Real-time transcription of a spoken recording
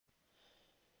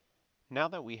Now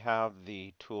that we have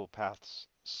the toolpaths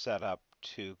set up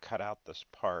to cut out this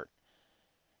part,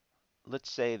 let's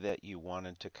say that you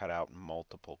wanted to cut out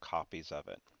multiple copies of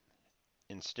it.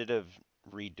 Instead of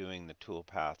redoing the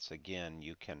toolpaths again,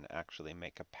 you can actually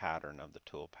make a pattern of the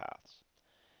toolpaths.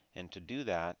 And to do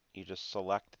that, you just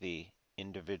select the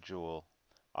individual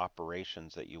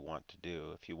operations that you want to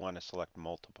do. If you want to select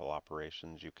multiple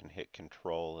operations, you can hit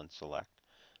Control and select.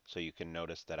 So you can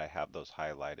notice that I have those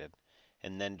highlighted.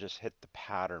 And then just hit the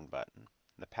pattern button.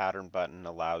 The pattern button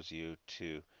allows you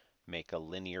to make a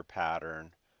linear pattern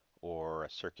or a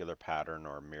circular pattern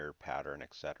or a mirror pattern,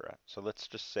 etc. So let's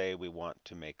just say we want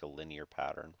to make a linear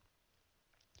pattern.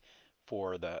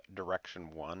 For the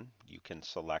direction 1, you can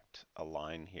select a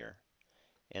line here,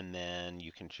 and then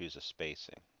you can choose a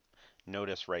spacing.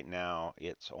 Notice right now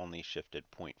it's only shifted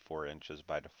zero point 0.4 inches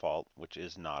by default, which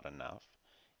is not enough.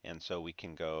 And so we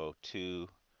can go 2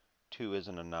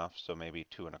 isn't enough, so maybe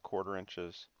 2¼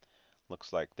 inches.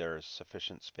 Looks like there's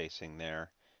sufficient spacing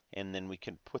there. And then we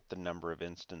can put the number of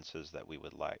instances that we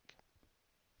would like.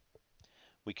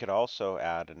 We could also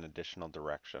add an additional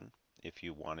direction if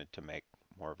you wanted to make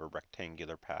more of a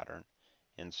rectangular pattern.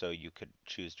 And so you could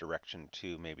choose direction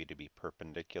 2 maybe to be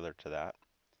perpendicular to that.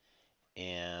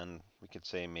 And we could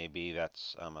say maybe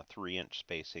that's a 3-inch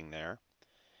spacing there.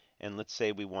 And let's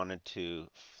say we wanted to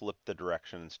flip the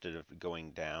direction instead of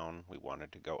going down, we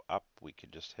wanted to go up, we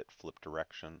could just hit flip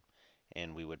direction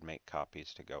and we would make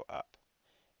copies to go up.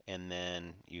 And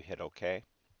then you hit OK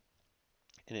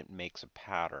and it makes a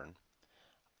pattern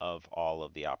of all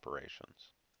of the operations.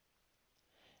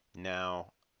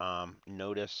 Now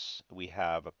notice we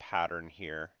have a pattern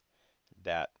here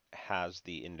that has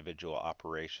the individual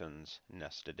operations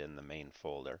nested in the main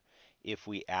folder. If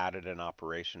we added an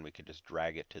operation, we could just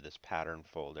drag it to this pattern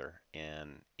folder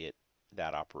and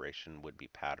that operation would be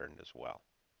patterned as well.